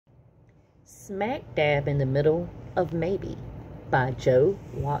Smack Dab in the Middle of Maybe by Joe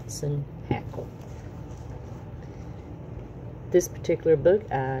Watson Hackl. This particular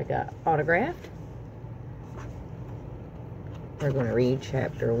book I got autographed. We're going to read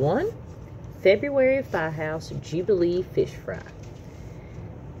chapter 1, February Firehouse Jubilee Fish Fry.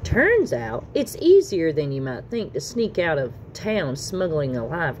 Turns out it's easier than you might think to sneak out of town smuggling a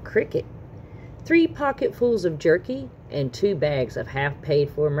live cricket. 3 pocketfuls of jerky and 2 bags of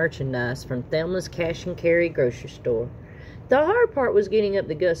half-paid-for merchandise from Thelma's cash-and-carry grocery store. The hard part was getting up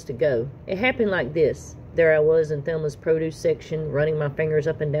the guts to go. It happened like this. There I was in Thelma's produce section, running my fingers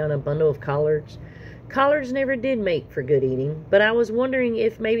up and down a bundle of collards. Collards never did make for good eating, but I was wondering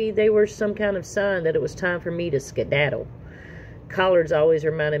if maybe they were some kind of sign that it was time for me to skedaddle. Collards always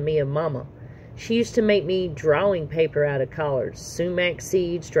reminded me of Mama. She used to make me drawing paper out of collards, sumac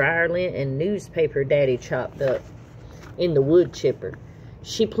seeds, dryer lint, and newspaper Daddy chopped up in the wood chipper.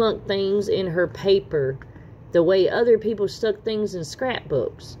 She plunked things in her paper the way other people stuck things in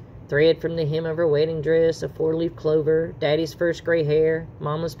scrapbooks. Thread from the hem of her wedding dress, a 4-leaf clover, Daddy's first gray hair.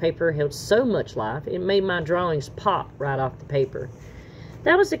 Mama's paper held so much life, it made my drawings pop right off the paper.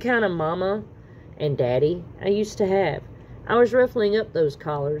 That was the kind of Mama and Daddy I used to have. I was ruffling up those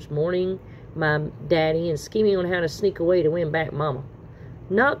collars, mourning my daddy and scheming on how to sneak away to win back Mama.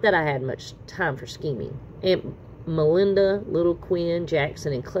 Not that I had much time for scheming. Aunt Melinda, little Quinn,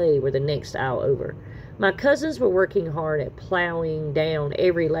 Jackson, and Clay were the next aisle over. My cousins were working hard at plowing down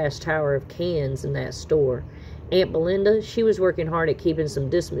every last tower of cans in that store. Aunt Belinda, she was working hard at keeping some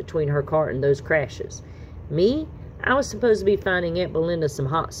distance between her cart and those crashes. Me, I was supposed to be finding Aunt Belinda some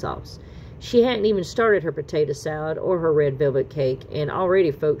hot sauce. She hadn't even started her potato salad or her red velvet cake, and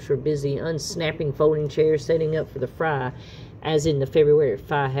already folks were busy unsnapping folding chairs, setting up for the fry, as in the February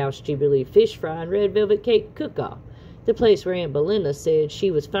Firehouse Jubilee Fish Fry and red velvet cake cook-off, the place where Aunt Belinda said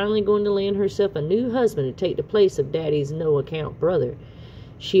she was finally going to land herself a new husband to take the place of Daddy's no-account brother.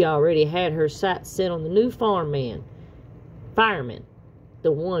 She already had her sights set on the new fireman,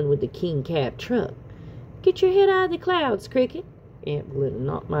 the one with the king cab truck. "Get your head out of the clouds, Cricket." Aunt Belinda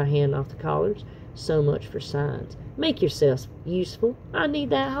knocked my hand off the collars. So much for signs. "Make yourself useful. I need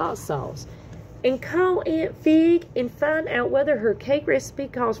that hot sauce. And call Aunt Fig and find out whether her cake recipe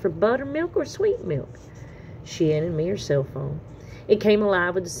calls for buttermilk or sweet milk." She handed me her cell phone. It came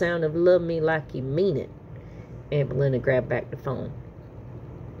alive with the sound of "Love Me Like You Mean It." Aunt Belinda grabbed back the phone.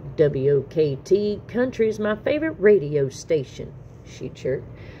 "WOKT Country's my favorite radio station," she chirped.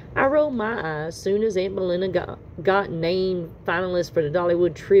 I rolled my eyes soon as Aunt Belinda got named finalist for the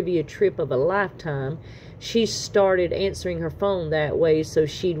Dollywood Trivia Trip of a Lifetime. She started answering her phone that way so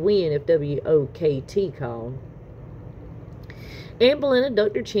she'd win if WOKT called. Aunt Belinda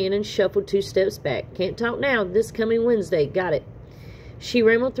ducked her chin and shuffled 2 steps back. "Can't talk now. This coming Wednesday. Got it." She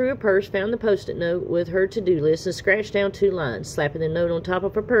rambled through her purse, found the Post-it note with her to-do list, and scratched down 2 lines. Slapping the note on top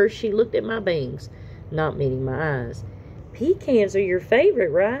of her purse, she looked at my bangs, not meeting my eyes. "Pecans are your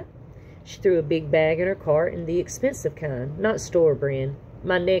favorite, right?" She threw a big bag in her cart, and the expensive kind, not store brand.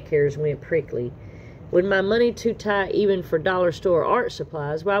 My neck hairs went prickly. With my money too tight even for dollar store art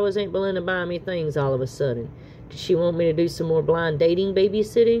supplies, why was Aunt Belinda buying me things all of a sudden? Did she want me to do some more blind dating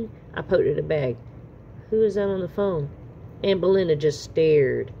babysitting? I poked at the bag. Who is that on the phone? Aunt Belinda just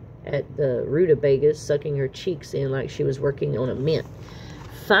stared at the rutabagas, sucking her cheeks in like she was working on a mint.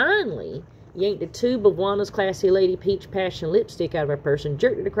 Finally, yanked a tube of Wanda's Classy Lady Peach Passion lipstick out of her purse and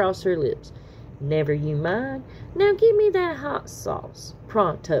jerked it across her lips. "Never you mind. Now give me that hot sauce.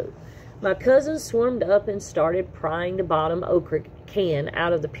 Pronto." My cousins swarmed up and started prying the bottom okra can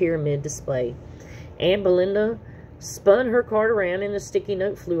out of the pyramid display. Aunt Belinda spun her cart around and the sticky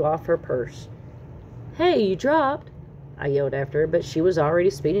note flew off her purse. "Hey, you dropped," I yelled after her, but she was already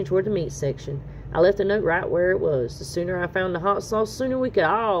speeding toward the meat section. I left the note right where it was. The sooner I found the hot sauce, the sooner we could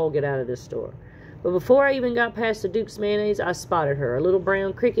all get out of this store. But before I even got past the Duke's mayonnaise, I spotted her, a little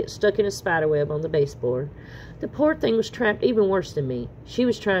brown cricket stuck in a spiderweb on the baseboard. The poor thing was trapped even worse than me. She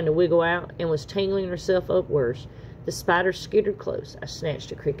was trying to wiggle out and was tangling herself up worse. The spider skittered close. I snatched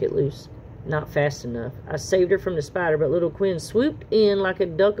the cricket loose. Not fast enough. I saved her from the spider, but little Quinn swooped in like a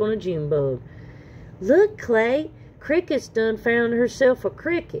duck on a June bug. "Look, Clay, Cricket's done found herself a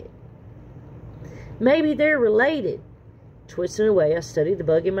cricket. Maybe they're related." Twisting away, I studied the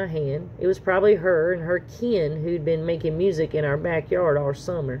bug in my hand. It was probably her and her kin who'd been making music in our backyard all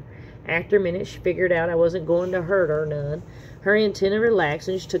summer. After a minute, she figured out I wasn't going to hurt her none. Her antenna relaxed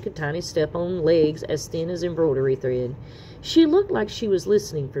and she took a tiny step on legs as thin as embroidery thread. She looked like she was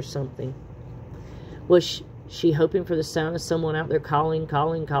listening for something. Was she hoping for the sound of someone out there calling,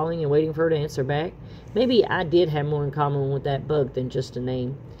 and waiting for her to answer back? Maybe I did have more in common with that bug than just a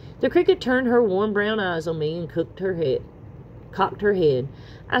name. The cricket turned her warm brown eyes on me and cocked her head.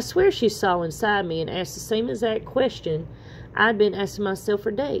 I swear she saw inside me and asked the same exact question I'd been asking myself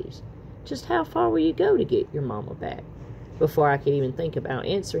for days. Just how far will you go to get your mama back? Before I could even think about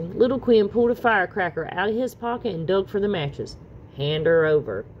answering, Little Quinn pulled a firecracker out of his pocket and dug for the matches. Hand her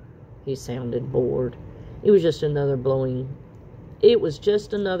over. He sounded bored. It was just another blowing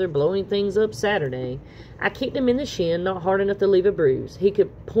things up Saturday. I kicked him in the shin, not hard enough to leave a bruise he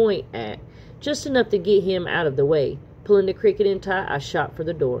could point at, just enough to get him out of the way. Pulling the cricket in tight, I shot for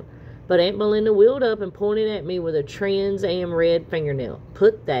the door. But Aunt Melinda wheeled up and pointed at me with a Trans Am red fingernail.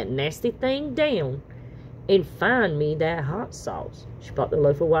 Put that nasty thing down and find me that hot sauce. She popped a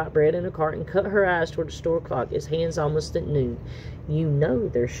loaf of white bread in a cart and cut her eyes toward the store clock. His hands almost at noon. You know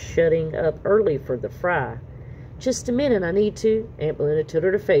they're shutting up early for the fry. Just a minute, I need to. Aunt Belinda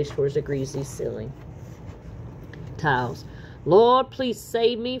tilted her face towards the greasy ceiling tiles. Lord, please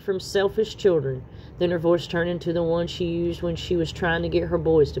save me from selfish children. Then her voice turned into the one she used when she was trying to get her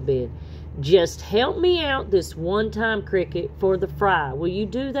boys to bed. Just help me out this one time, Cricket, for the fry. Will you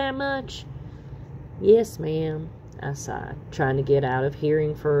do that much? Yes, ma'am, I sighed, trying to get out of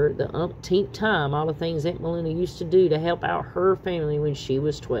hearing for the umpteenth time all the things Aunt Melinda used to do to help out her family when she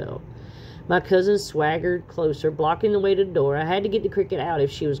was 12. My cousin swaggered closer, blocking the way to the door. I had to get the cricket out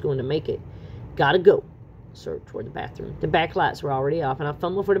if she was going to make it. Gotta go. Sort toward the bathroom. The back lights were already off, and I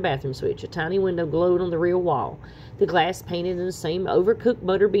fumbled for the bathroom switch. A tiny window glowed on the rear wall, the glass painted in the same overcooked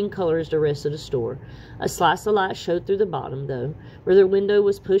butterbean color as the rest of the store. A slice of light showed through the bottom, though, where the window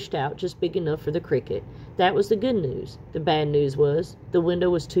was pushed out just big enough for the cricket. That was the good news. The bad news was the window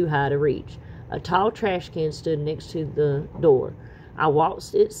was too high to reach. A tall trash can stood next to the door. I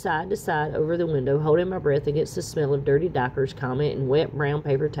waltzed it side to side over the window, holding my breath against the smell of dirty diapers, comment, and wet brown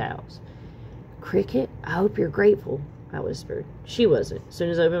paper towels. Cricket, I hope you're grateful, I whispered. She wasn't. As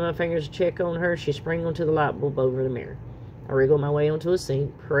soon as I opened my fingers to check on her, she sprang onto the light bulb over the mirror. I wriggled my way onto a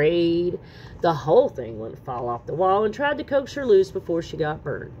sink, prayed the whole thing wouldn't fall off the wall, and tried to coax her loose before she got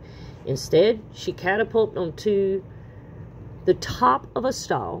burned. Instead, she catapulted onto the top of a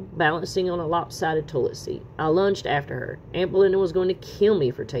stall, balancing on a lopsided toilet seat. I lunged after her. Aunt Belinda was going to kill me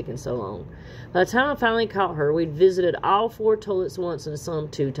for taking so long. By the time I finally caught her, we'd visited all 4 toilets once and some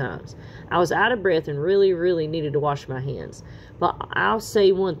 2 times. I was out of breath and really needed to wash my hands. But I'll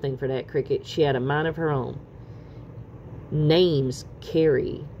say one thing for that cricket. She had a mind of her own. Names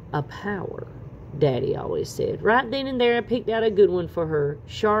carry a power, Daddy always said. Right then and there, I picked out a good one for her.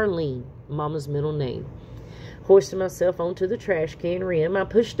 Charlene, Mama's middle name. Hoisting myself onto the trash can rim, I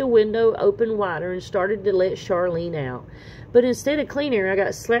pushed the window open wider and started to let Charlene out. But instead of clean air, I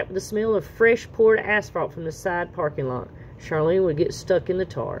got slapped with the smell of fresh poured asphalt from the side parking lot. Charlene would get stuck in the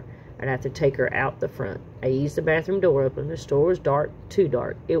tar. I'd have to take her out the front. I eased the bathroom door open. The store was dark, too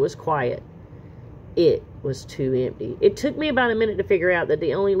dark. It was quiet. It was too empty. It took me about a minute to figure out that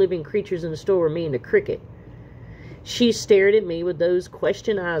the only living creatures in the store were me and the cricket. She stared at me with those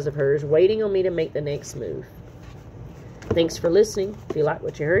question eyes of hers, waiting on me to make the next move. Thanks for listening. If you like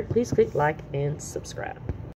what you heard, please click like and subscribe.